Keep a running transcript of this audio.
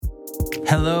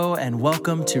Hello and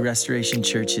welcome to Restoration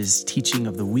Church's Teaching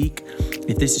of the Week.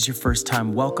 If this is your first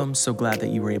time, welcome. So glad that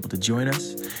you were able to join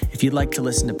us. If you'd like to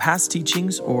listen to past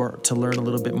teachings or to learn a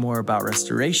little bit more about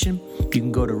restoration, you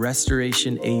can go to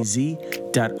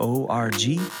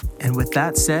restorationaz.org. And with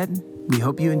that said, we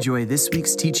hope you enjoy this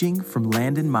week's teaching from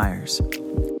Landon Myers.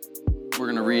 We're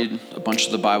going to read a bunch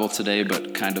of the Bible today,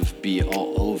 but kind of be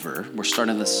all over. We're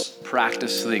starting this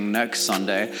practice thing next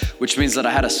Sunday, which means that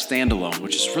I had a standalone,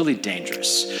 which is really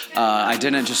dangerous. I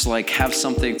didn't just have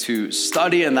something to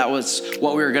study, and that was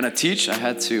what we were going to teach. I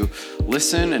had to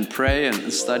listen and pray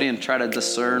and study and try to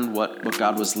discern what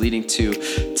God was leading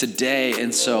to today.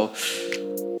 And so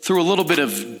through a little bit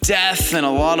of death and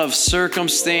a lot of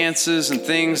circumstances and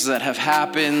things that have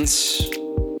happened,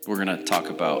 we're going to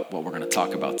talk about what we're going to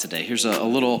talk about today. Here's a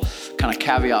little kind of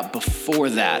caveat before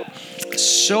that.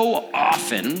 So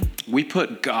often we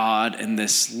put God in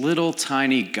this little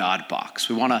tiny God box.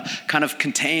 We want to kind of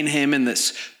contain him in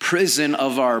this prison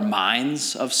of our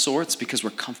minds of sorts because we're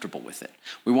comfortable with it.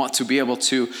 We want to be able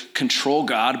to control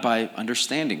God by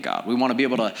understanding God. We want to be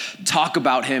able to talk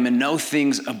about him and know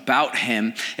things about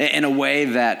him in a way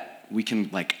that we can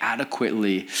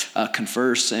adequately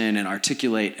converse in and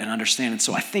articulate and understand. And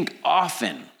so I think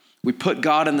often we put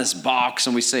God in this box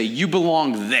and we say, you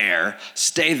belong there,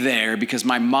 stay there, because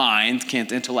my mind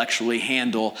can't intellectually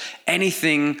handle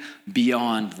anything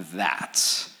beyond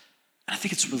that. And I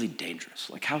think it's really dangerous.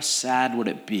 How sad would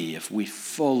it be if we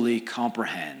fully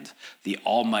comprehend the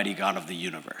almighty God of the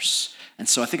universe? And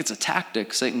so I think it's a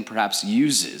tactic Satan perhaps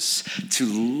uses to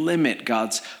limit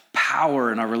God's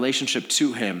power in our relationship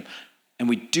to him. And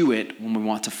we do it when we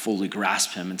want to fully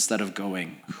grasp him instead of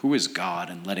going, who is God,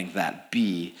 and letting that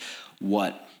be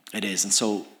what it is. And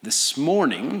so this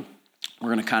morning, we're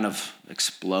going to kind of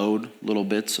explode little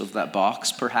bits of that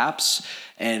box, perhaps.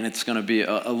 And it's going to be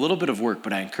a little bit of work,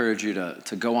 but I encourage you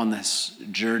to go on this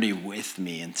journey with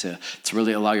me and to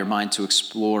really allow your mind to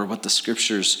explore what the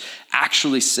scriptures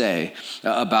actually say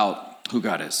about who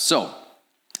God is. So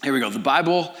here we go. The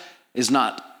Bible is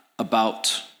not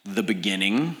about the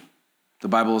beginning. The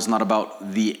Bible is not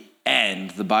about the end.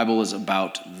 The Bible is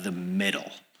about the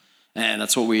middle. And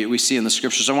that's what we see in the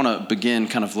scriptures. I want to begin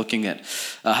kind of looking at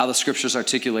how the scriptures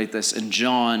articulate this. In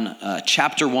John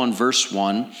chapter 1, verse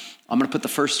 1, I'm going to put the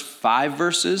first 5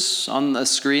 verses on the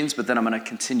screens, but then I'm going to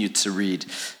continue to read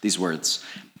these words.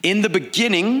 In the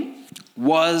beginning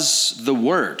was the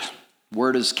Word.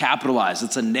 Word is capitalized.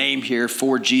 It's a name here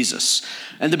for Jesus.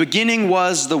 And the beginning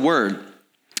was the Word.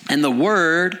 And the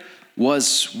Word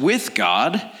was with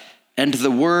God, and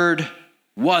the Word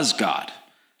was God.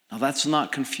 Now that's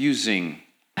not confusing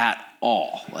at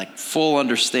all, full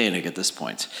understanding at this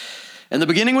point. In the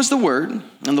beginning was the Word,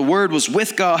 and the Word was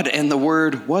with God, and the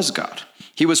Word was God.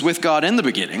 He was with God in the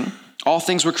beginning. All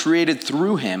things were created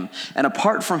through him, and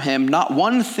apart from him, not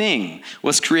one thing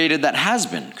was created that has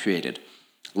been created.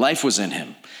 Life was in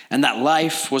him, and that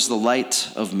life was the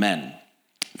light of men.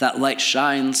 That light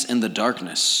shines in the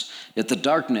darkness, yet the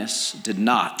darkness did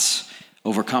not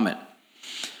overcome it.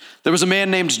 There was a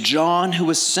man named John who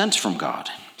was sent from God.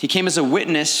 He came as a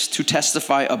witness to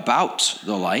testify about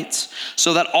the light,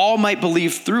 so that all might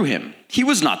believe through him. He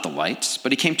was not the light,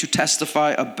 but he came to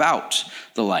testify about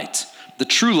the light. The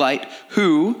true light,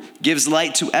 who gives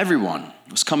light to everyone,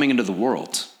 was coming into the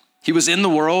world. He was in the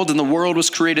world, and the world was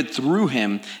created through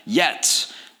him,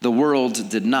 yet the world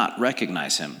did not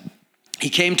recognize him. He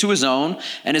came to his own,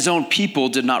 and his own people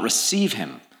did not receive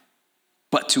him.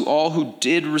 But to all who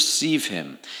did receive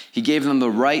him, he gave them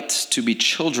the right to be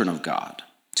children of God,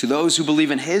 to those who believe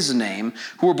in his name,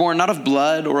 who were born not of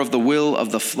blood or of the will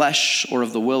of the flesh or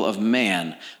of the will of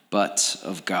man, but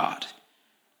of God.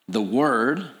 The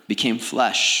Word became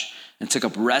flesh and took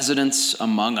up residence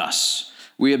among us.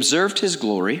 We observed his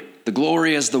glory, the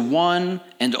glory as the one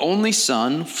and only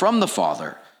Son from the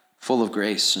Father, full of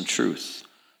grace and truth.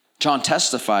 John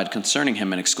testified concerning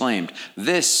him and exclaimed,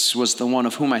 "This was the one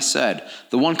of whom I said,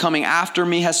 the one coming after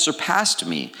me has surpassed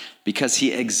me, because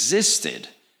he existed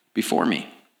before me."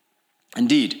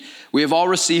 Indeed, we have all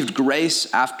received grace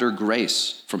after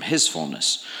grace from his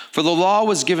fullness. For the law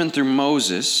was given through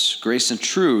Moses, grace and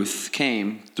truth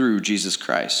came through Jesus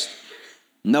Christ.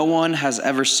 No one has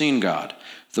ever seen God,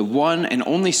 the one and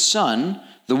only Son,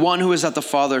 the one who is at the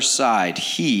Father's side.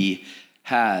 He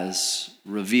has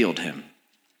revealed him.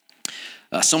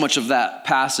 So much of that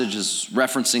passage is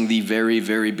referencing the very,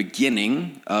 very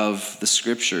beginning of the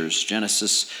scriptures.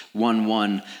 Genesis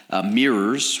 1:1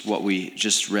 mirrors what we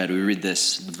just read. We read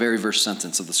this, the very first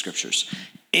sentence of the scriptures.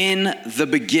 In the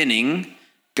beginning,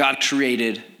 God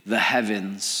created the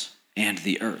heavens and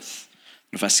the earth.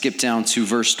 If I skip down to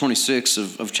verse 26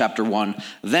 of chapter 1,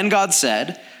 then God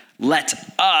said, "Let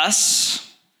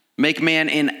us make man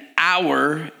in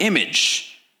our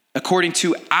image, according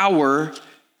to our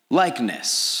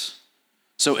likeness."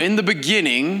 So in the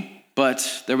beginning,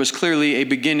 but there was clearly a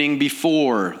beginning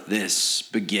before this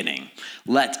beginning.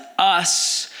 Let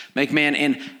us make man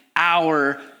in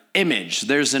our image.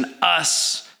 There's an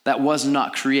us that was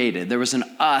not created. There was an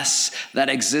us that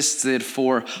existed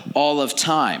for all of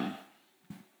time.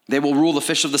 They will rule the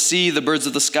fish of the sea, the birds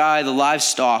of the sky, the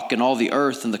livestock, and all the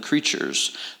earth, and the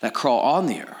creatures that crawl on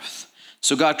the earth.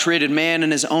 So God created man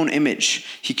in his own image.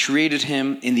 He created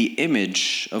him in the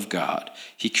image of God.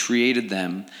 He created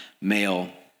them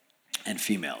male and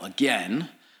female. Again,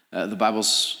 the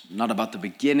Bible's not about the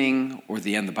beginning or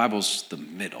the end. The Bible's the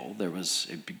middle. There was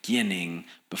a beginning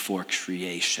before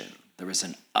creation. There was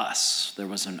an us. There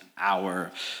was an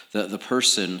our, the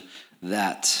person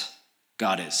that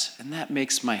God is. And that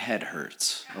makes my head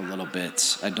hurt a little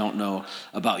bit. I don't know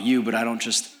about you, but I don't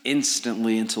just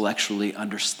instantly, intellectually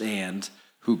understand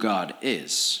who God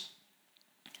is.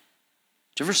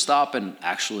 Do you ever stop and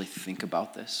actually think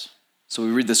about this? So we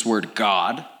read this word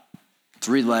God,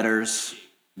 3 letters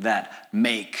that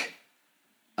make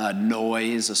a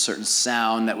noise, a certain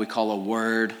sound that we call a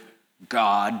word.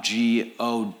 God,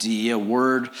 G-O-D, a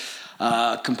word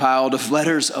compiled of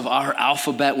letters of our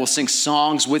alphabet. We'll sing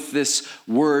songs with this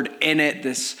word in it,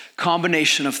 this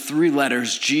combination of 3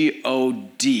 letters,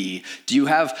 G-O-D. Do you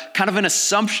have kind of an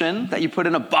assumption that you put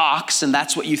in a box and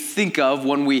that's what you think of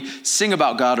when we sing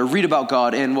about God or read about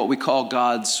God in what we call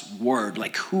God's word?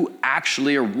 Like who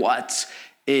actually or what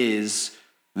is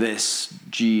this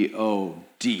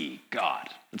G-O-D, God?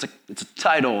 It's a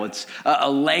title, it's a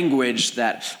language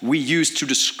that we use to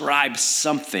describe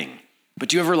something. But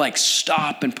do you ever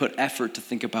stop and put effort to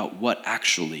think about what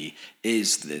actually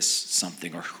is this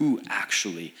something or who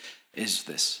actually is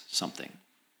this something?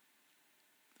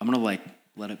 I'm gonna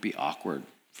let it be awkward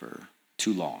for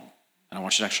too long. And I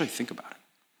want you to actually think about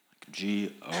it.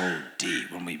 G-O-D,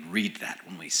 when we read that,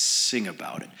 when we sing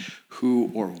about it,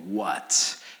 who or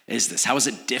what is this? How is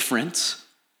it different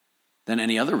than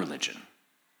any other religion?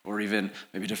 Or even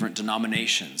maybe different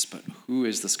denominations, but who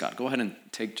is this God? Go ahead and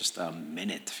take just a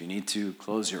minute. If you need to,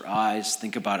 close your eyes,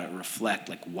 think about it, reflect,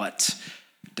 what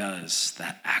does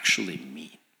that actually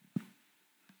mean?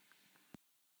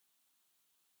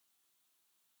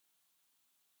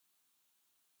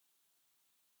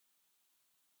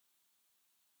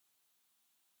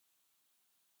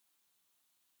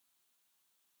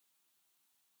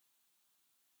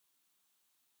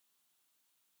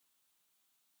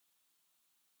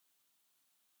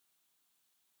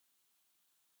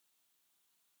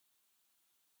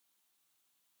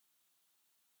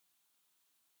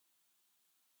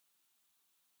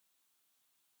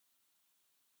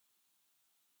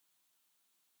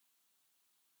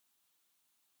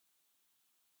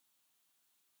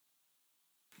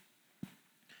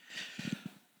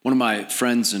 One of my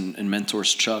friends and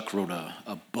mentors, Chuck, wrote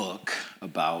a book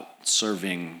about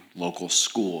serving local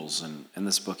schools. And in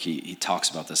this book, he talks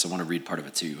about this. I want to read part of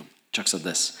it to you. Chuck said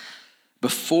this: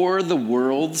 "Before the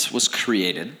world was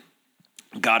created,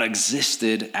 God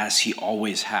existed as he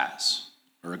always has,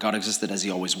 or God existed as he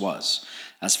always was,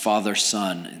 as Father,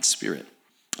 Son, and Spirit.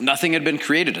 Nothing had been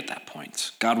created at that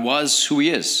point. God was who he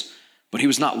is, but he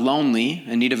was not lonely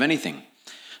in need of anything.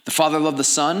 The Father loved the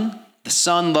Son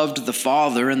loved the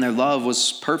Father, and their love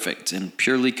was perfect and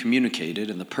purely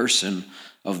communicated in the person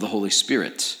of the Holy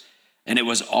Spirit. And it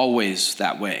was always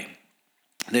that way.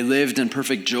 They lived in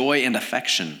perfect joy and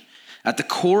affection. At the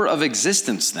core of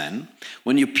existence, then,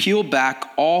 when you peel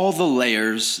back all the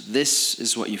layers, this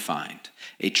is what you find: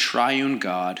 a triune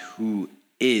God who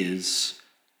is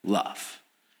love."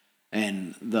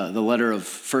 And the letter of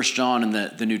 1 John in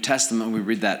the New Testament, we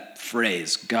read that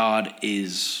phrase, God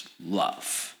is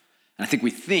love. And I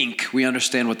think we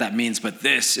understand what that means, but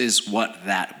this is what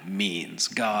that means.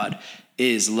 God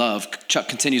is love. Chuck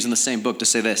continues in the same book to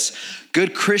say this: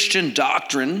 "Good Christian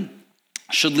doctrine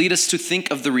should lead us to think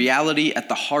of the reality at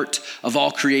the heart of all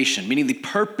creation," meaning the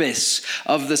purpose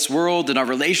of this world and our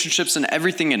relationships and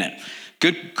everything in it.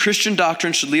 Good Christian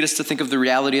doctrine should lead us to think of the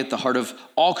reality at the heart of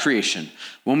all creation.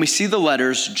 When we see the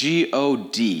letters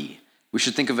G-O-D, we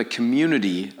should think of a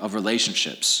community of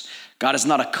relationships. God is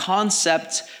not a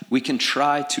concept we can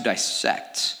try to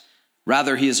dissect.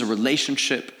 Rather, he is a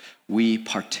relationship we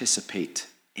participate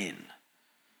in.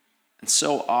 And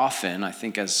so often, I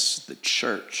think as the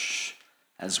church,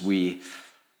 as we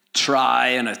try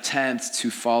and attempt to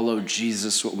follow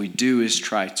Jesus, what we do is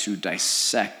try to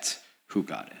dissect who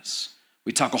God is.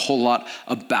 We talk a whole lot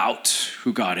about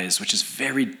who God is, which is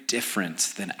very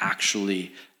different than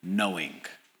actually knowing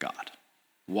God,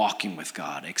 walking with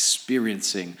God,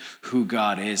 experiencing who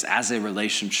God is as a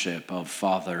relationship of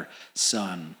Father,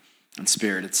 Son, and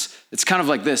Spirit. It's kind of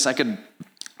like this. I could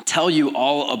tell you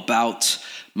all about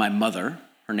my mother.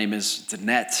 Her name is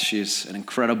Danette. She's an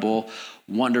incredible,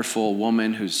 wonderful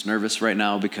woman who's nervous right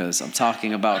now because I'm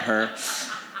talking about her.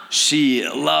 She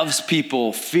loves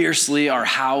people fiercely. Our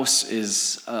house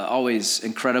is always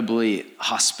incredibly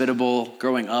hospitable.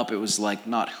 Growing up, it was like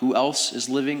not who else is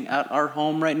living at our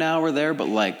home right now or there, but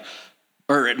like,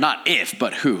 or not if,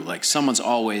 but who. Like someone's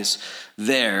always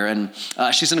there. And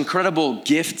she's an incredible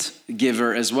gift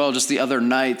giver as well. Just the other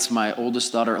night, my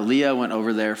oldest daughter, Aaliyah, went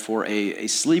over there for a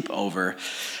sleepover.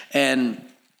 And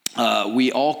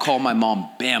we all call my mom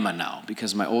Bama now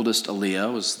because my oldest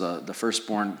Aaliyah was the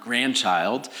firstborn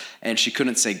grandchild and she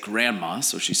couldn't say grandma,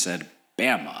 so she said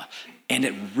Bama. And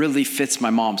it really fits my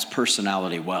mom's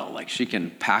personality well. Like she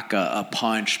can pack a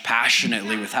punch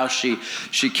passionately with how she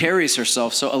carries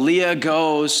herself. So Aaliyah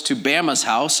goes to Bama's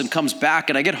house and comes back,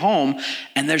 and I get home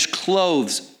and there's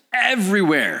clothes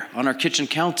everywhere on our kitchen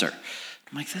counter.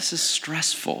 I'm like, this is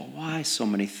stressful. Why so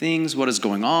many things? What is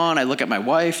going on? I look at my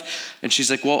wife and she's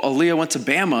like, well, Aaliyah went to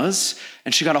Bama's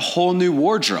and she got a whole new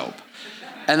wardrobe.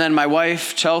 And then my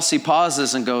wife, Chelsea,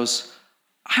 pauses and goes,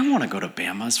 I want to go to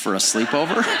Bama's for a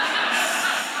sleepover.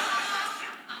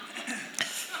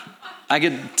 I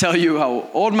could tell you how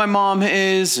old my mom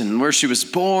is and where she was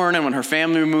born and when her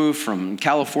family moved from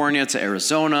California to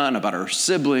Arizona and about her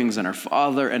siblings and her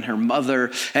father and her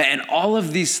mother and all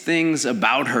of these things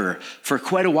about her for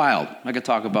quite a while. I could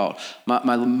talk about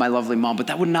my lovely mom, but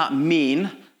that would not mean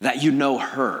that you know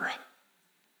her.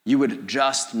 You would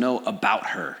just know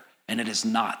about her, and it is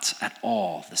not at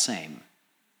all the same.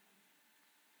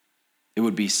 It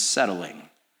would be settling.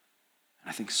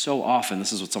 I think so often,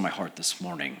 this is what's on my heart this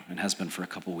morning and has been for a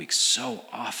couple weeks, so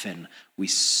often we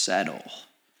settle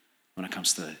when it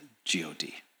comes to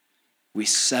G-O-D. We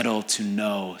settle to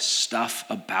know stuff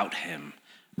about him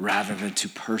rather than to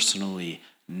personally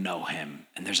know him.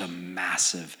 And there's a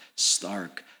massive,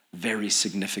 stark, very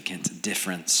significant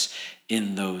difference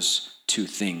in those two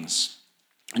things.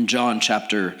 In John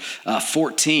chapter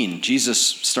 14, Jesus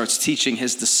starts teaching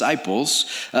his disciples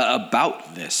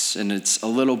about this. And it's a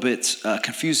little bit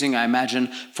confusing, I imagine,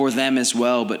 for them as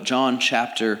well. But John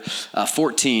chapter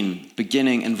 14,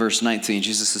 beginning in verse 19,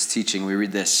 Jesus is teaching. We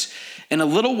read this. In a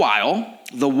little while,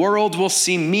 the world will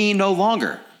see me no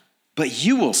longer, but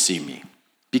you will see me.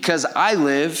 Because I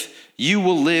live, you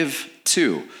will live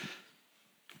too.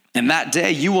 And that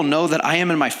day you will know that I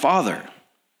am in my Father.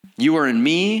 You are in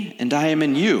me, and I am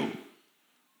in you.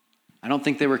 I don't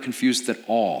think they were confused at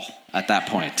all at that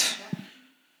point.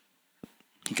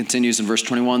 He continues in verse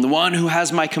 21, the one who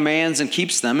has my commands and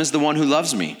keeps them is the one who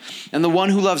loves me. And the one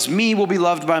who loves me will be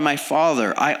loved by my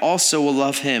Father. I also will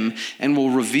love him and will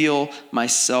reveal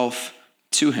myself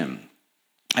to him.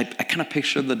 I kind of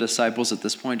picture the disciples at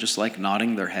this point just like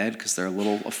nodding their head because they're a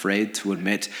little afraid to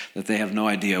admit that they have no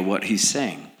idea what he's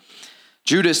saying.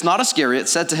 Judas, not Iscariot,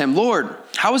 said to him, Lord,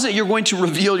 how is it you're going to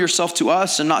reveal yourself to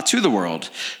us and not to the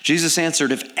world? Jesus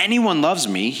answered, if anyone loves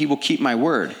me, he will keep my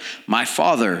word. My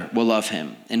Father will love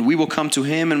him, and we will come to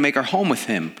him and make our home with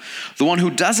him. The one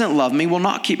who doesn't love me will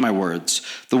not keep my words.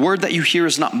 The word that you hear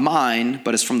is not mine,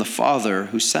 but is from the Father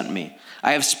who sent me.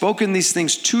 I have spoken these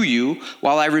things to you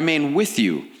while I remain with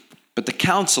you. But the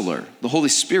Counselor, the Holy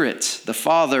Spirit, the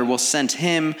Father will send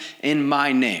him in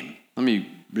my name. Let me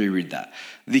reread that.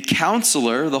 The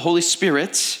Counselor, the Holy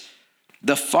Spirit,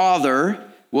 the Father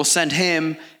will send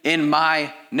him in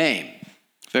my name.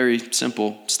 Very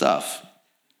simple stuff.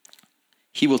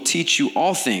 He will teach you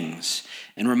all things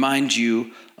and remind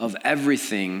you of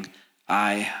everything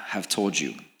I have told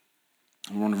you.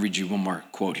 I want to read you one more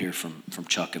quote here from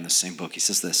Chuck in the same book. He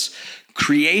says this,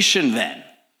 creation then,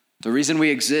 the reason we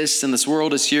exist in this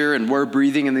world is here and we're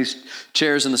breathing in these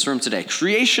chairs in this room today.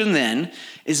 Creation then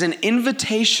is an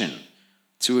invitation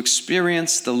to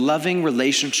experience the loving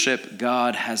relationship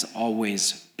God has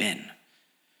always been.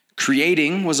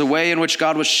 Creating was a way in which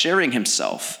God was sharing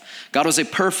himself. God was a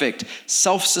perfect,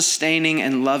 self-sustaining,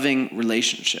 and loving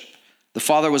relationship. The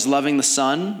Father was loving the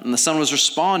Son, and the Son was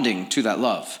responding to that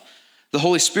love. The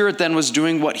Holy Spirit then was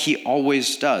doing what he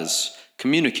always does,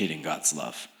 communicating God's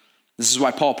love. This is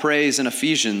why Paul prays in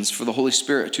Ephesians for the Holy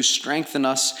Spirit to strengthen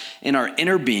us in our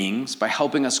inner beings by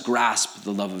helping us grasp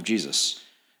the love of Jesus.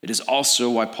 It is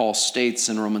also why Paul states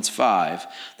in Romans 5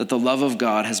 that the love of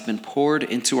God has been poured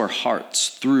into our hearts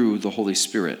through the Holy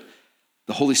Spirit.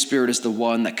 The Holy Spirit is the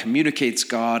one that communicates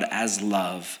God as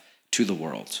love to the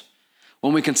world.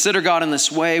 When we consider God in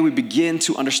this way, we begin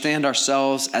to understand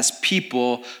ourselves as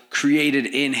people created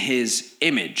in his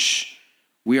image.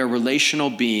 We are relational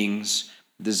beings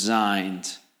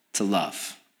designed to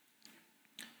love.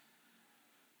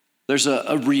 There's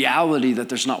a reality that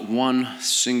there's not one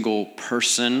single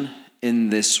person in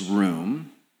this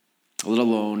room, let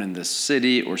alone in this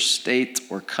city or state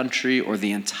or country or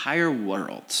the entire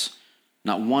world.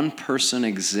 Not one person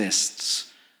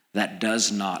exists that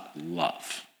does not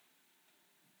love.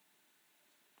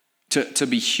 To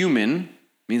be human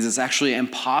means it's actually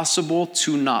impossible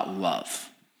to not love.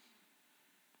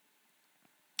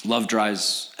 Love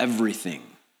drives everything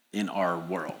in our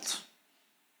world.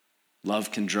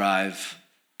 Love can drive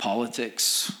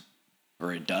politics,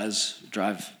 or it does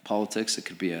drive politics. It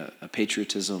could be a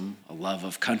patriotism, a love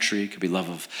of country. It could be love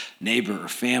of neighbor or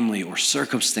family or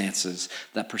circumstances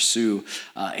that pursue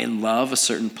in love a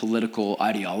certain political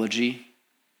ideology.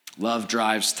 Love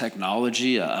drives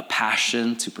technology, a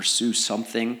passion to pursue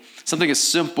something as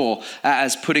simple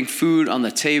as putting food on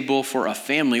the table for a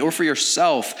family or for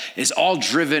yourself is all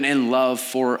driven in love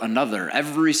for another.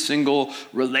 Every single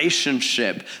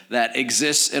relationship that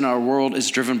exists in our world is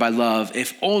driven by love,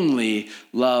 if only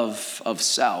love of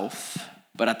self,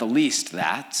 but at the least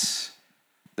that.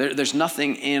 There's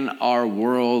nothing in our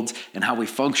world and how we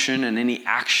function and any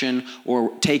action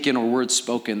or taken or word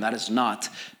spoken that is not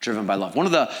driven by love. One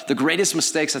of the greatest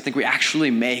mistakes I think we actually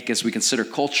make as we consider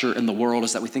culture in the world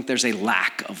is that we think there's a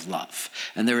lack of love.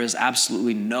 And there is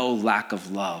absolutely no lack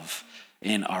of love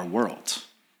in our world.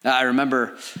 I remember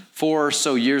 4 or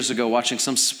so years ago watching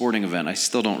some sporting event. I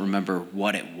still don't remember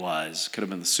what it was. Could have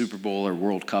been the Super Bowl or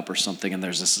World Cup or something. And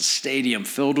there's this stadium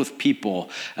filled with people.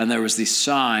 And there was these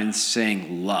signs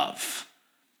saying love.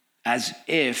 As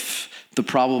if the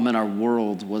problem in our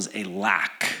world was a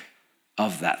lack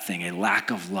of that thing, a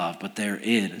lack of love. But there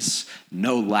is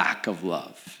no lack of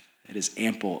love. It is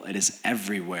ample. It is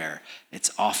everywhere.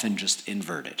 It's often just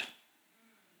inverted.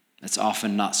 It's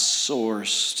often not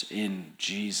sourced in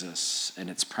Jesus,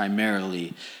 and it's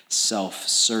primarily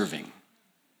self-serving.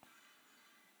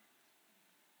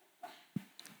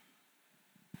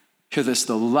 Hear this,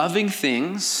 the loving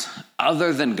things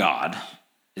other than God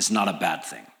is not a bad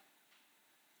thing.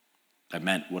 I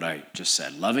meant what I just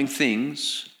said. Loving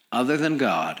things other than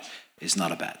God is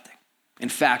not a bad thing. In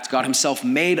fact, God himself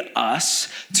made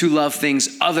us to love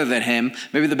things other than him.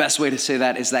 Maybe the best way to say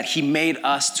that is that he made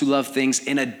us to love things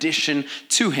in addition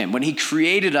to him. When he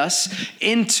created us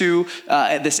into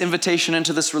this invitation,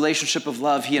 into this relationship of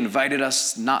love, he invited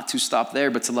us not to stop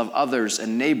there, but to love others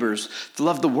and neighbors, to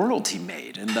love the world he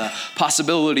made and the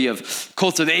possibility of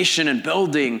cultivation and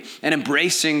building and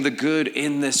embracing the good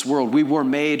in this world. We were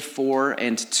made for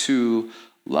and to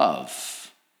love.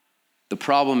 The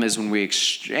problem is when we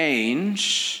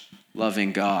exchange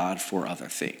loving God for other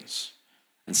things.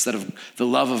 Instead of the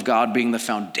love of God being the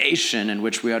foundation in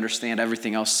which we understand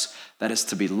everything else that is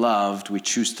to be loved, we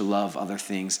choose to love other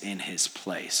things in his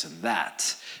place. And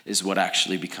that is what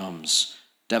actually becomes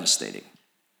devastating.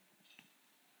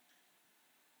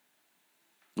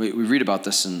 We read about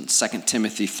this in 2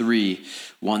 Timothy 3,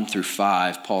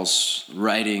 1-5. Paul's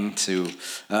writing to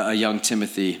a young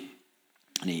Timothy.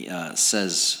 And he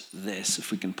says this,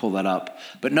 if we can pull that up.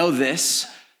 But know this,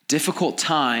 difficult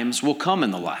times will come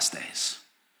in the last days.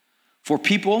 For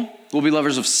people will be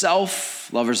lovers of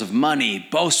self, lovers of money,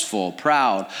 boastful,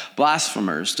 proud,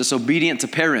 blasphemers, disobedient to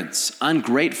parents,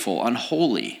 ungrateful,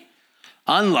 unholy,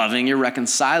 unloving,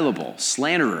 irreconcilable,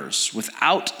 slanderers,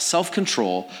 without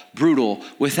self-control, brutal,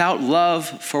 without love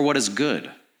for what is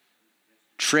good,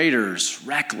 traitors,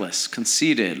 reckless,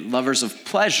 conceited, lovers of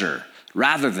pleasure,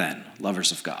 rather than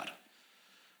lovers of God,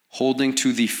 holding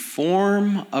to the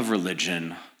form of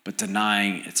religion, but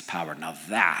denying its power. Now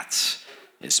that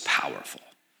is powerful.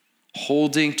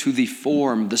 Holding to the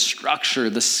form, the structure,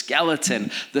 the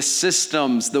skeleton, the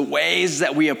systems, the ways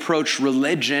that we approach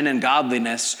religion and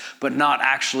godliness, but not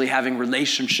actually having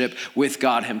relationship with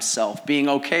God himself. Being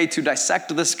okay to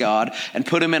dissect this God and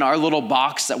put him in our little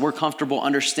box that we're comfortable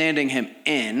understanding him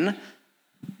in,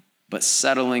 but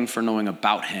settling for knowing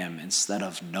about him instead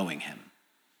of knowing him.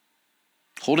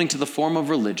 Holding to the form of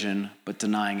religion, but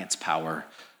denying its power.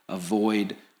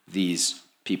 Avoid these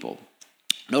people.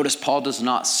 Notice Paul does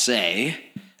not say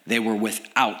they were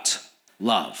without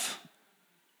love.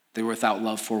 They were without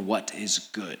love for what is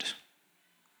good.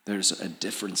 There's a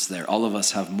difference there. All of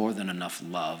us have more than enough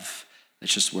love.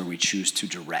 It's just where we choose to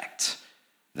direct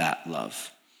that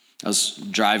love. I was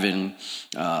driving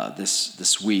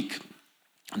this week,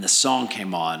 and the song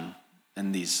came on,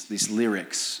 and these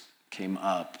lyrics came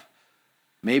up.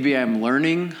 Maybe I'm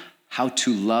learning how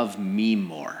to love me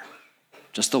more.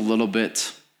 just a little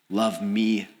bit, love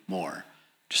me more.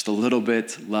 Just a little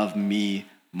bit, love me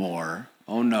more.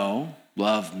 Oh no,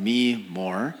 love me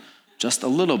more. Just a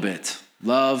little bit,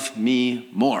 love me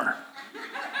more.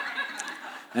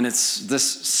 And it's this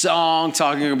song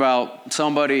talking about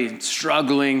somebody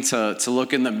struggling to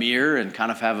look in the mirror and kind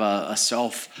of have a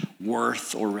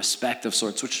self-worth or respect of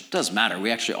sorts, which does matter. We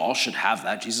actually all should have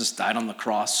that. Jesus died on the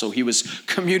cross, so he was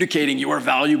communicating, you are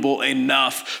valuable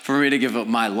enough for me to give up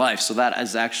my life. So that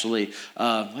is actually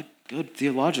good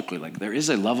theologically. There is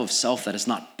a love of self that is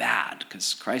not bad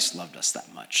because Christ loved us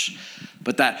that much.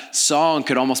 But that song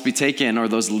could almost be taken, or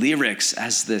those lyrics,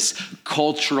 as this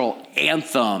cultural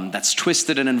anthem that's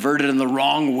twisted and inverted in the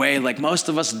wrong way. Most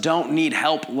of us don't need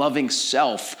help loving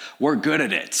self. We're good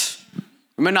at it.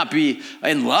 We might not be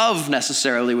in love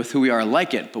necessarily with who we are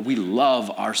like it, but we love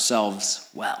ourselves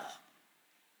well.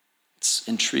 It's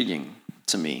intriguing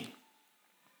to me.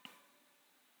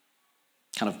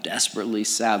 Kind of desperately,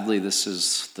 sadly, this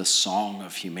is the song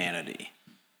of humanity.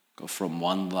 Go from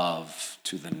one love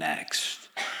to the next,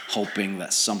 hoping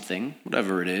that something,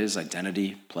 whatever it is,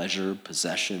 identity, pleasure,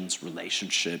 possessions,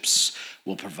 relationships,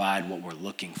 will provide what we're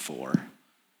looking for.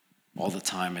 All the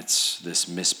time, it's this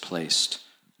misplaced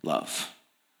love.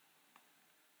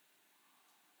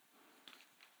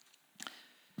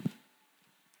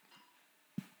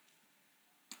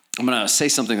 I'm going to say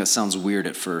something that sounds weird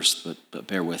at first, but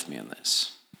bear with me on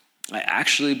this. I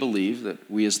actually believe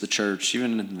that we as the church,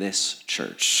 even in this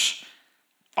church,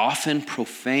 often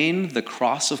profane the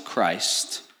cross of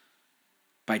Christ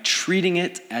by treating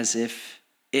it as if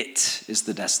it is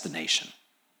the destination.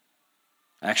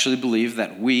 I actually believe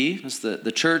that we, as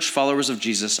the church, followers of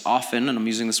Jesus, often, and I'm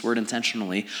using this word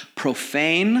intentionally,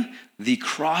 profane the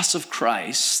cross of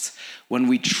Christ when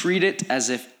we treat it as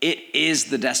if it is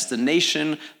the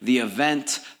destination, the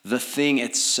event, the thing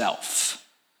itself.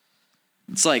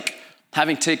 It's like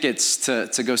having tickets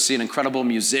to go see an incredible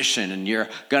musician, and you're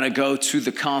gonna go to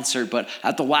the concert, but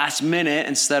at the last minute,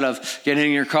 instead of getting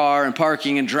in your car and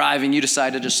parking and driving, you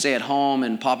decide to just stay at home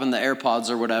and pop in the AirPods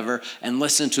or whatever and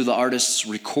listen to the artist's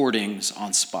recordings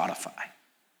on Spotify.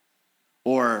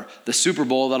 Or the Super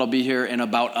Bowl that'll be here in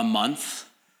about a month.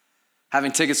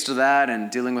 Having tickets to that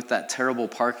and dealing with that terrible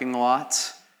parking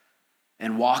lot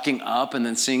and walking up and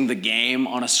then seeing the game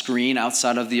on a screen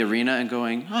outside of the arena and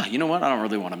going, you know what? I don't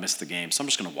really want to miss the game, so I'm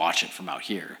just going to watch it from out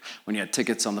here. When you had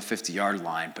tickets on the 50-yard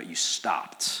line, but you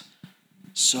stopped.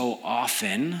 So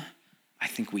often, I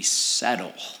think we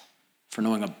settle for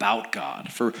knowing about God,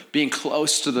 for being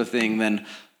close to the thing than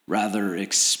rather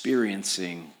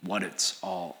experiencing what it's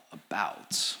all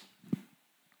about.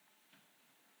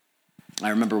 I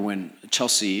remember when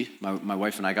Chelsea, my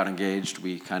wife and I got engaged,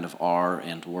 we kind of are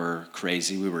and were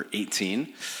crazy. We were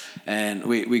 18, and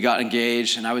we got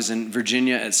engaged, and I was in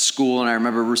Virginia at school, and I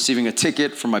remember receiving a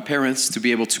ticket from my parents to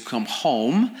be able to come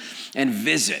home and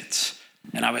visit.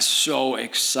 And I was so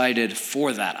excited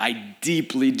for that. I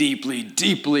deeply, deeply,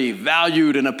 deeply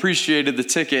valued and appreciated the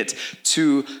ticket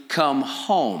to come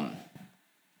home.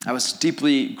 I was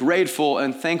deeply grateful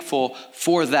and thankful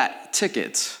for that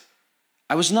ticket.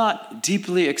 I was not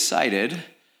deeply excited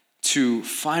to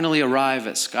finally arrive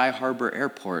at Sky Harbor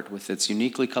Airport with its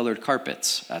uniquely colored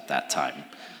carpets at that time.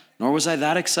 Nor was I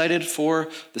that excited for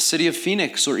the city of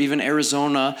Phoenix or even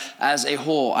Arizona as a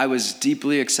whole. I was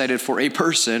deeply excited for a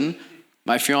person,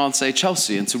 my fiancée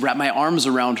Chelsea, and to wrap my arms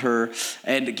around her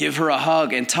and give her a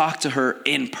hug and talk to her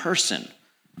in person.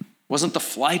 It wasn't the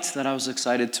flight that I was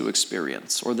excited to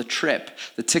experience or the trip.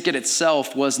 The ticket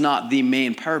itself was not the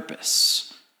main purpose.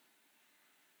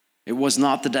 It was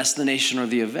not the destination or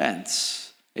the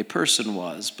event. A person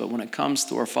was. But when it comes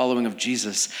to our following of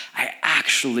Jesus, I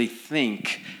actually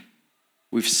think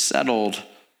we've settled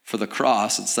for the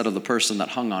cross instead of the person that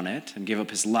hung on it and gave up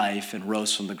his life and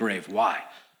rose from the grave. Why?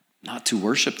 Not to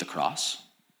worship the cross,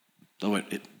 though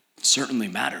it certainly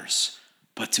matters,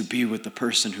 but to be with the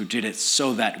person who did it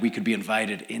so that we could be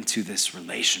invited into this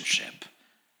relationship.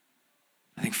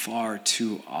 I think far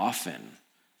too often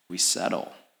we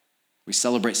settle. We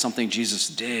celebrate something Jesus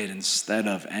did instead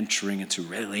of entering into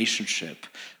relationship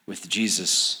with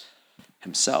Jesus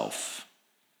himself.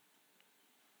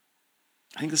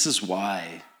 I think this is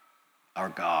why our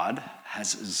God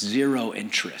has zero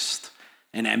interest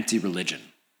in empty religion.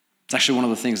 It's actually one of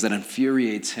the things that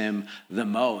infuriates him the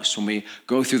most when we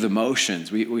go through the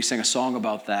motions. We sang a song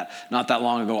about that not that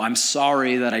long ago. I'm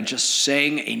sorry that I just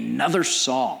sang another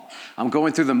song. I'm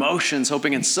going through the motions,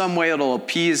 hoping in some way it'll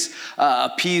appease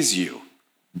you,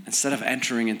 instead of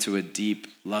entering into a deep,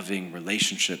 loving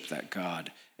relationship that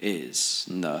God is.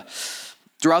 And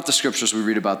Throughout the scriptures, we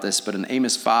read about this, but in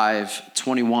Amos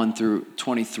 5:21 through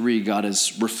 23, God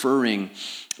is referring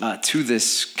to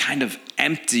this kind of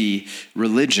empty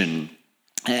religion.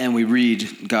 And we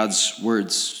read God's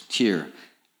words here.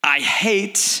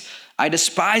 I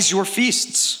despise your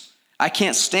feasts. I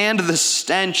can't stand the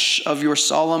stench of your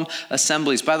solemn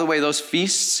assemblies. By the way, those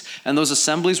feasts and those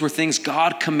assemblies were things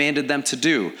God commanded them to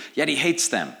do, yet he hates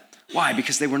them. Why?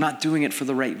 Because they were not doing it for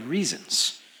the right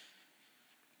reasons.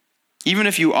 Even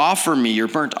if you offer me your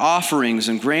burnt offerings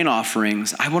and grain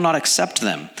offerings, I will not accept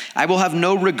them. I will have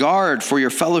no regard for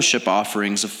your fellowship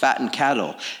offerings of fattened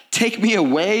cattle. Take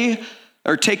away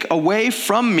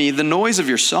from me the noise of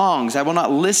your songs. I will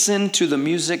not listen to the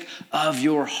music of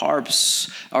your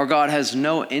harps. Our God has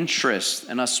no interest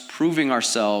in us proving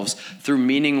ourselves through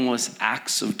meaningless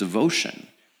acts of devotion.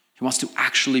 He wants to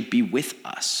actually be with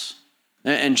us.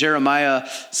 In Jeremiah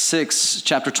 6,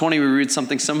 chapter 20, we read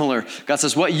something similar. God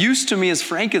says, what use to me is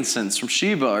frankincense from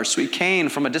Sheba or sweet cane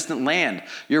from a distant land?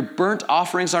 Your burnt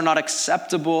offerings are not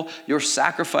acceptable. Your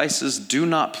sacrifices do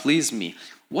not please me.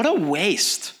 What a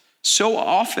waste. So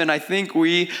often, I think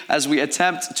as we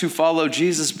attempt to follow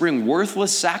Jesus, bring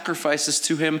worthless sacrifices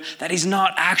to him that he's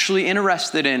not actually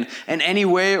interested in any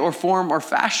way or form or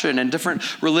fashion. And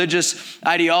different religious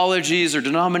ideologies or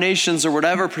denominations or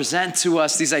whatever present to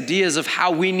us these ideas of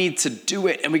how we need to do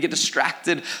it. And we get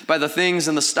distracted by the things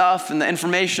and the stuff and the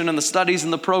information and the studies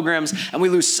and the programs, and we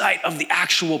lose sight of the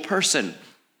actual person.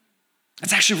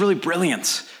 It's actually really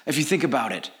brilliant if you think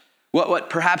about it. What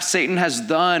perhaps Satan has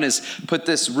done is put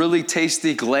this really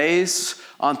tasty glaze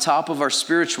on top of our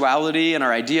spirituality and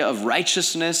our idea of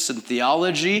righteousness and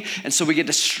theology. And so we get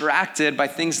distracted by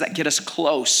things that get us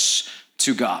close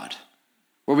to God,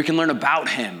 where we can learn about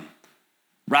him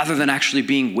rather than actually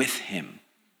being with him.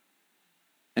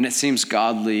 And it seems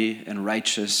godly and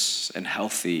righteous and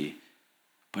healthy,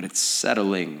 but it's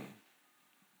settling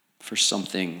for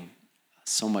something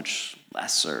so much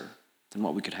lesser than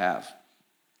what we could have.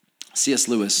 C.S.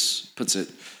 Lewis puts it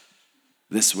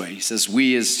this way. He says,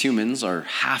 we as humans are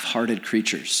half-hearted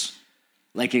creatures,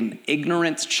 like an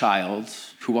ignorant child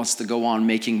who wants to go on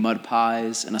making mud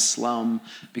pies in a slum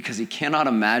because he cannot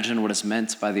imagine what is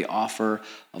meant by the offer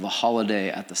of a holiday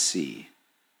at the sea.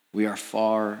 We are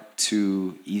far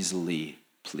too easily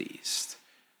pleased.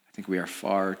 I think we are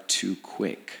far too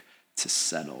quick to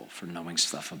settle for knowing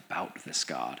stuff about this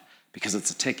God because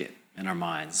it's a ticket in our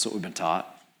minds. That's what we've been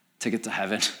taught. Ticket to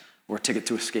heaven. Or a ticket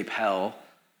to escape hell,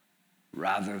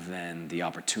 rather than the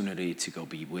opportunity to go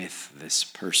be with this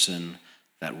person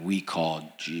that we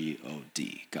call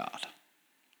G-O-D, God.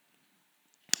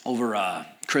 Over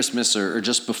Christmas or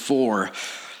just before,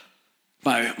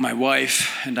 my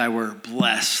wife and I were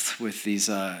blessed with these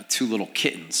two little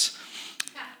kittens.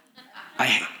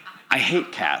 I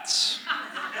hate cats.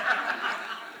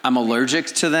 I'm allergic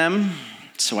to them.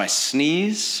 So I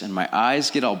sneeze and my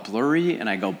eyes get all blurry and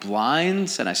I go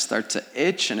blind and I start to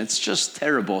itch and it's just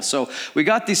terrible. So we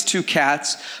got these two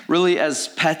cats really as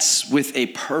pets with a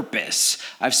purpose.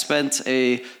 I've spent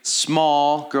a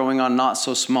small, growing on not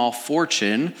so small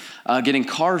fortune getting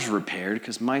cars repaired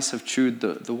because mice have chewed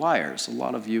the wires. A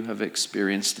lot of you have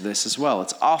experienced this as well.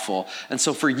 It's awful. And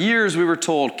so for years we were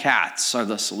told cats are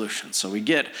the solution. So we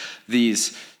get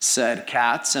these said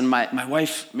cats, and my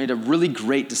wife made a really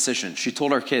great decision. She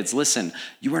told our kids, listen,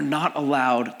 you are not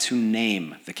allowed to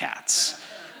name the cats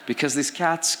because these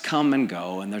cats come and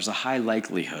go, and there's a high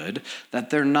likelihood that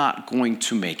they're not going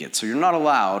to make it. So you're not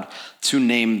allowed to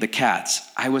name the cats.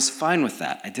 I was fine with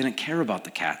that. I didn't care about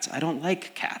the cats. I don't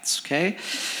like cats, okay?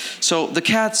 So the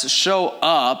cats show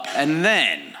up, and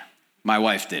then my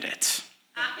wife did it.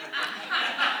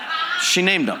 She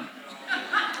named them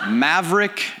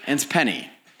Maverick and Penny.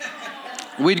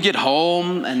 We'd get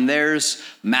home and there's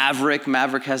Maverick.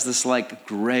 Maverick has this like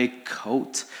gray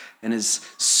coat and is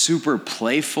super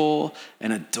playful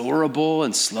and adorable,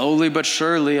 and slowly but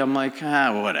surely I'm like,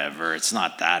 whatever, it's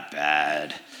not that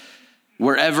bad.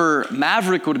 Wherever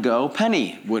Maverick would go,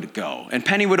 Penny would go. And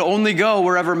Penny would only go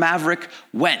wherever Maverick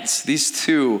went. These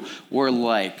two were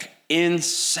like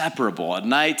inseparable. At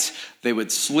night, they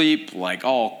would sleep like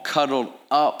all cuddled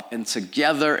up and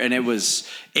together, and it was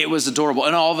adorable.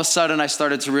 And all of a sudden, I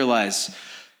started to realize,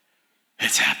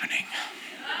 it's happening.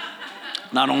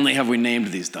 Not only have we named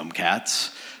these dumb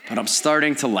cats, but I'm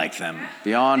starting to like them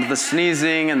beyond the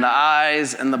sneezing and the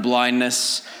eyes and the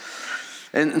blindness.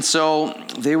 And so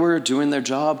they were doing their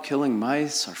job, killing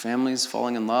mice. Our family's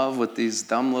falling in love with these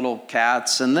dumb little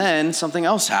cats. And then something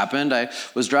else happened. I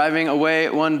was driving away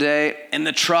one day in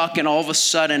the truck, and all of a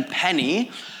sudden,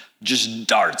 Penny just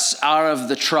darts out of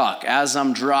the truck as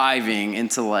I'm driving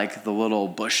into like the little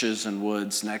bushes and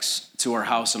woods next to our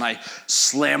house. And I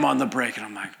slam on the brake and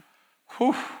I'm like,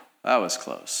 whew, that was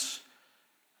close.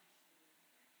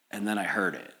 And then I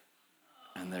heard it.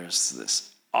 And there's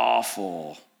this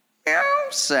awful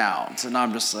sound. And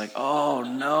I'm just like, oh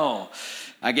no.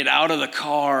 I get out of the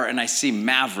car and I see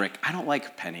Maverick. I don't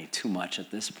like Penny too much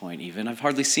at this point even. I've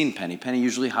hardly seen Penny. Penny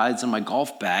usually hides in my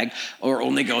golf bag or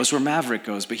only goes where Maverick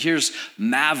goes. But here's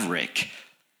Maverick,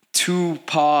 2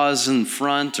 paws in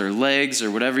front or legs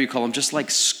or whatever you call them, just like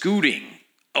scooting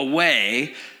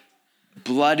away,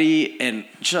 bloody and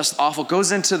just awful.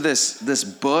 Goes into this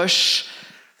bush.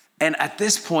 And at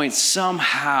this point,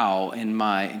 somehow in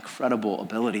my incredible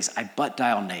abilities, I butt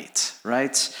dial Nate,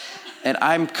 right? And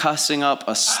I'm cussing up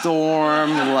a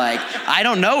storm, like, I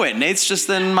don't know it. Nate's just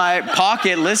in my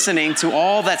pocket listening to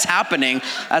all that's happening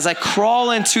as I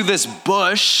crawl into this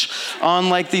bush on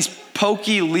like these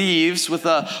pokey leaves with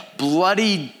a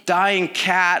bloody dying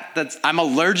cat that I'm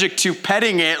allergic to,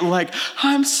 petting it like,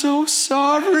 I'm so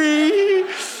sorry.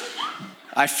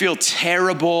 I feel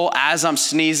terrible as I'm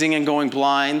sneezing and going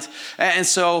blind. And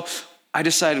so I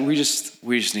decided we just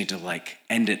need to like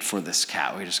end it for this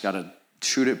cat. We just gotta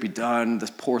shoot it, be done.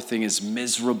 This poor thing is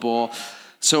miserable.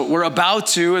 So we're about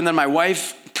to, and then my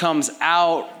wife comes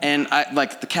out and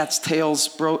the cat's tail's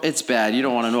broke. It's bad. You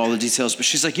don't want to know all the details, but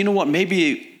she's like, you know what?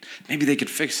 Maybe they could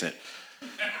fix it.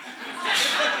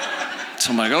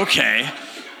 So I'm like, okay.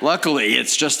 Luckily,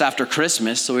 it's just after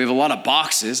Christmas, so we have a lot of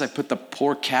boxes. I put the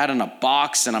poor cat in a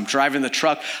box, and I'm driving the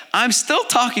truck. I'm still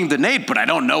talking to Nate, but I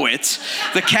don't know it.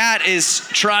 The cat is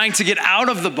trying to get out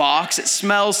of the box. It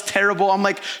smells terrible. I'm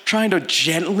like trying to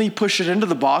gently push it into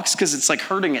the box because it's like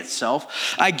hurting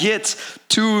itself. I get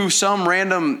to some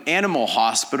random animal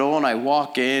hospital, and I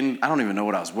walk in. I don't even know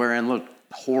what I was wearing. Looked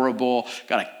horrible.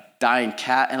 Got a dying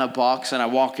cat in a box, and I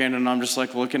walk in, and I'm just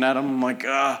like looking at him. I'm like,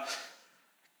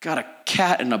 got a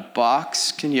cat in a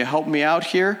box. Can you help me out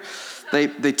here? They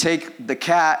take the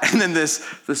cat, and then this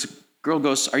girl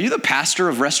goes, are you the pastor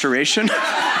of Restoration?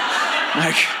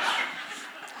 Like,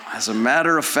 as a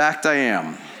matter of fact, I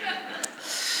am.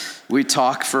 We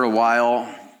talk for a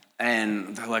while,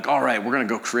 and they're like, all right, we're going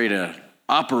to go create an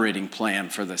operating plan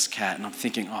for this cat. And I'm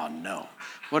thinking, oh, no.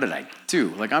 What did I do?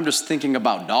 Like, I'm just thinking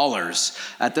about dollars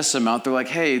at this amount. They're like,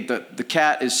 hey, the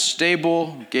cat is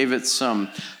stable, gave it some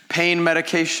pain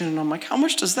medication. And I'm like, how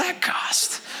much does that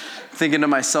cost? Thinking to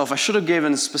myself, I should have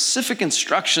given specific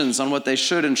instructions on what they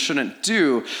should and shouldn't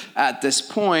do at this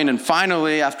point. And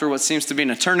finally, after what seems to be an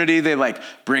eternity, they like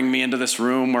bring me into this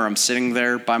room where I'm sitting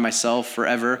there by myself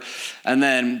forever. And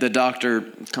then the doctor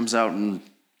comes out and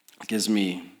gives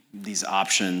me these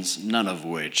options, none of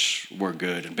which were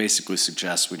good, and basically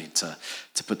suggests we need to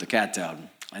put the cat down.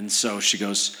 And so she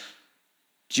goes,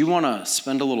 do you want to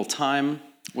spend a little time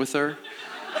with her?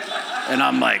 And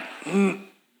I'm like,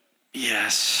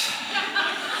 yes.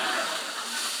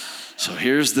 So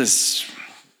here's this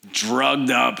drugged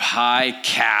up high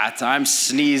cat. I'm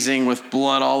sneezing with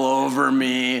blood all over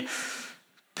me,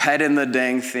 petting the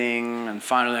dang thing, and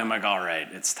finally I'm like, all right,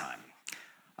 it's time.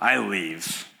 I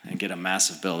leave and get a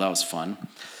massive bill. That was fun.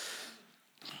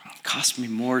 It cost me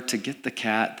more to get the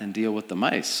cat than deal with the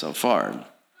mice so far.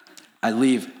 I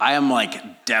leave. I am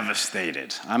like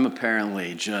devastated. I'm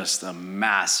apparently just a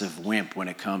massive wimp when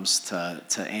it comes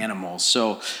to animals.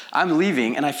 So I'm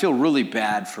leaving, and I feel really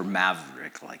bad for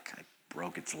Maverick. Like, I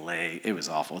broke its leg. It was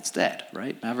awful. It's dead,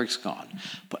 right? Maverick's gone.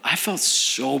 But I felt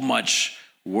so much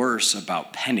worse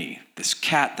about Penny, this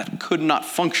cat that could not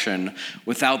function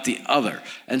without the other.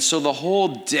 And so the whole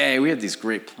day, we had these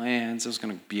great plans. It was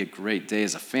going to be a great day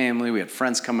as a family. We had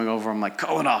friends coming over. I'm like,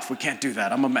 call it off. We can't do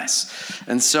that. I'm a mess.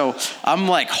 And so I'm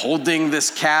like holding this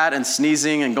cat and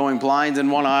sneezing and going blind in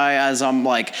one eye as I'm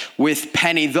like with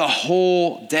Penny the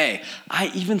whole day. I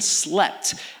even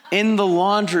slept in the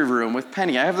laundry room with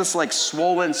Penny. I have this like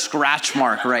swollen scratch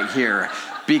mark right here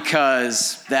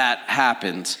because that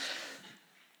happened.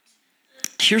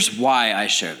 Here's why I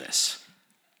share this.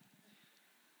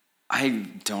 I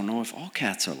don't know if all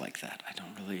cats are like that. I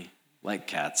don't really like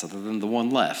cats other than the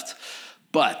one left.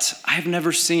 But I've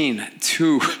never seen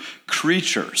two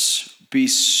creatures be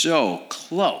so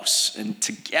close and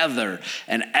together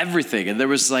and everything. And there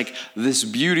was like this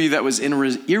beauty that was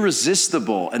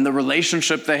irresistible in the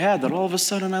relationship they had, that all of a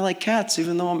sudden I like cats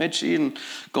even though I'm itchy and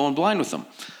going blind with them.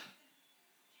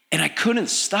 And I couldn't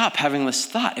stop having this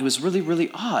thought. It was really, really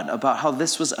odd about how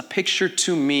this was a picture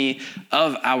to me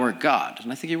of our God. And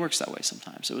I think he works that way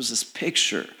sometimes. It was this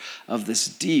picture of this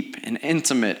deep and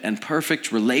intimate and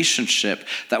perfect relationship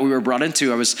that we were brought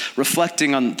into. I was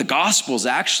reflecting on the Gospels,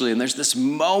 actually, and there's this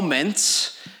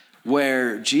moment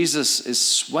where Jesus is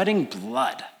sweating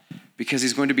blood because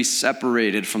he's going to be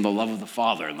separated from the love of the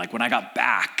Father. And like when I got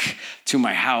back to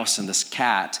my house and this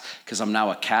cat, because I'm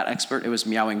now a cat expert, it was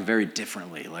meowing very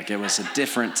differently. Like it was a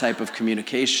different type of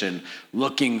communication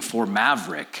looking for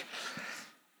Maverick.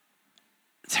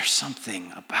 There's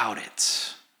something about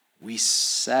it. We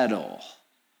settle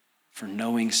for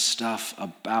knowing stuff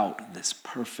about this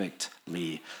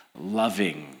perfectly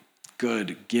loving,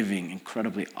 good, giving,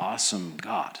 incredibly awesome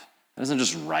God. That doesn't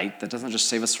just right, that doesn't just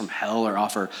save us from hell or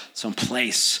offer some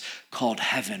place called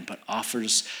heaven, but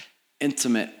offers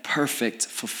intimate, perfect,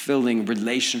 fulfilling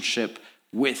relationship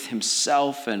with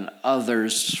himself and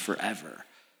others forever.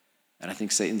 And I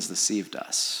think Satan's deceived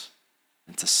us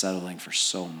into settling for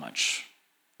so much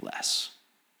less.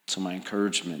 So my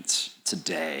encouragement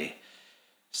today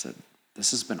is that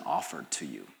this has been offered to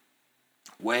you.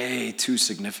 Way too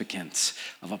significant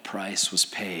of a price was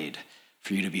paid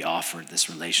for you to be offered this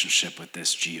relationship with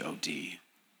this G-O-D.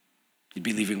 You'd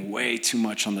be leaving way too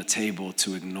much on the table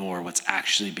to ignore what's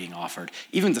actually being offered,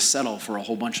 even to settle for a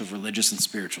whole bunch of religious and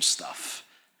spiritual stuff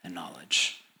and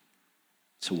knowledge.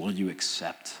 So will you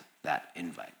accept that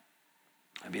invite?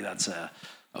 Maybe that's a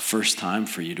first time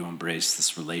for you to embrace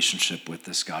this relationship with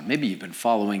this God. Maybe you've been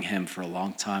following him for a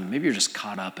long time. Maybe you're just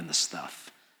caught up in the stuff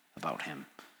about him.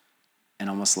 And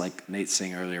almost like Nate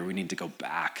saying earlier, we need to go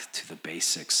back to the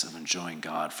basics of enjoying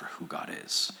God for who God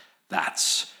is.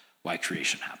 That's why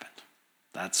creation happened.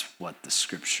 That's what the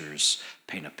scriptures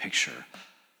paint a picture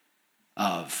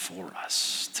of for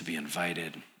us, to be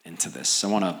invited into this. I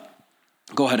want to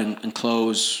go ahead and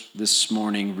close this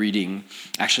morning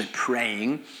actually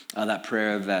praying that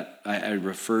prayer that I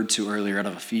referred to earlier out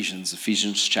of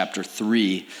Ephesians chapter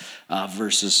 3,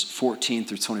 verses 14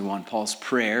 through 21. Paul's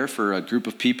prayer for a group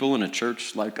of people in a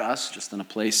church like us, just in a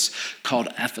place called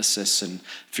Ephesus. And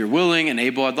if you're willing and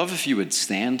able, I'd love if you would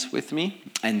stand with me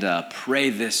and pray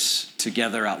this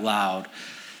together out loud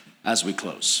as we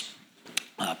close.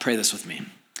 Pray this with me.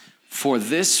 For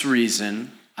this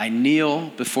reason, I kneel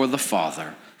before the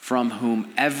Father, from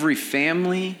whom every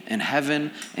family in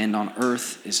heaven and on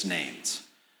earth is named.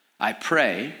 I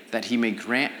pray that he may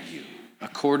grant you,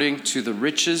 according to the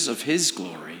riches of his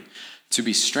glory, to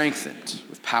be strengthened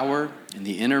with power in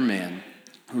the inner man,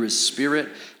 who is spirit,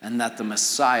 and that the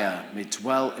Messiah may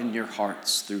dwell in your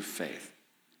hearts through faith.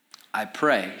 I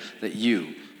pray that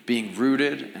you, being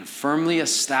rooted and firmly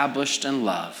established in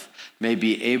love, may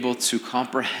be able to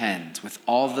comprehend with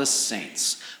all the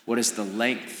saints what is the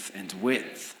length and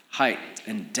width, height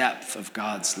and depth of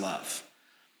God's love,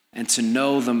 and to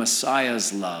know the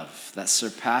Messiah's love that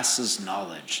surpasses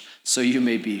knowledge, so you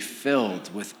may be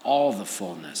filled with all the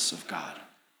fullness of God.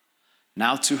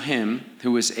 Now to him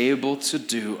who is able to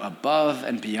do above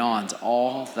and beyond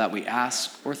all that we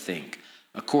ask or think,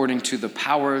 according to the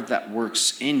power that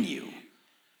works in you,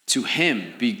 to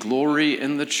him be glory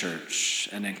in the church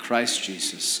and in Christ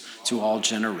Jesus to all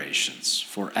generations,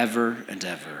 forever and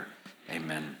ever.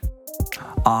 Amen.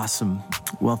 Awesome.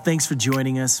 Well, thanks for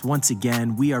joining us. Once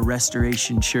again, we are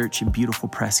Restoration Church in beautiful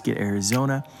Prescott,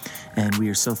 Arizona, and we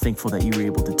are so thankful that you were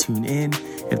able to tune in.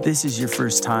 If this is your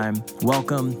first time,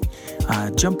 welcome.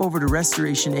 Jump over to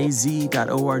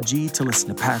restorationaz.org to listen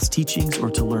to past teachings or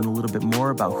to learn a little bit more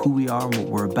about who we are and what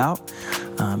we're about.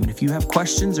 And if you have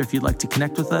questions or if you'd like to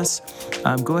connect with us,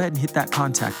 go ahead and hit that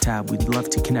contact tab. We'd love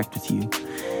to connect with you.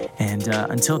 And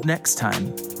until next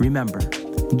time, remember,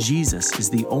 Jesus is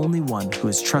the only one who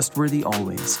is trustworthy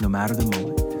always, no matter the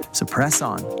moment. So press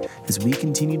on as we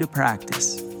continue to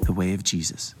practice the way of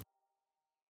Jesus.